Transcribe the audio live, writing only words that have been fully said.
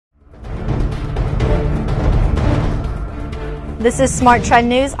This is Smart Trend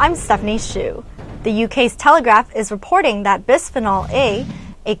News. I'm Stephanie Hsu. The UK's Telegraph is reporting that Bisphenol-A,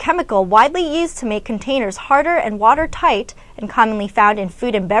 a chemical widely used to make containers harder and watertight and commonly found in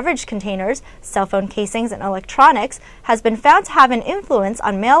food and beverage containers, cell phone casings, and electronics, has been found to have an influence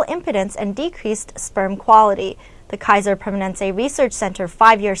on male impotence and decreased sperm quality. The Kaiser Permanente Research Center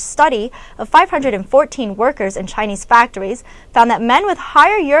 5-year study of 514 workers in Chinese factories found that men with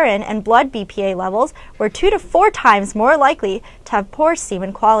higher urine and blood BPA levels were 2 to 4 times more likely to have poor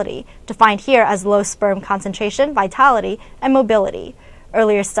semen quality, defined here as low sperm concentration, vitality, and mobility.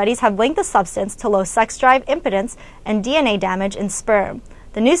 Earlier studies have linked the substance to low sex drive, impotence, and DNA damage in sperm.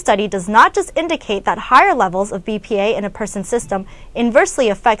 The new study does not just indicate that higher levels of BPA in a person's system inversely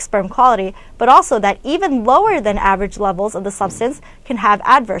affect sperm quality, but also that even lower than average levels of the substance can have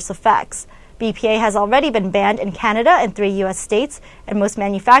adverse effects. BPA has already been banned in Canada and 3 U.S. states, and most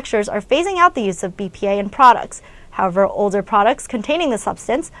manufacturers are phasing out the use of BPA in products. However, older products containing the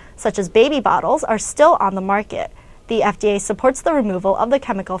substance, such as baby bottles, are still on the market. The FDA supports the removal of the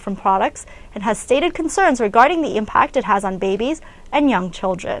chemical from products and has stated concerns regarding the impact it has on babies and young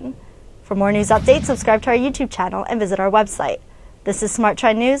children. For more news updates, subscribe to our YouTube channel and visit our website. This is Smart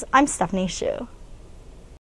Trend News. I'm Stephanie Hsu.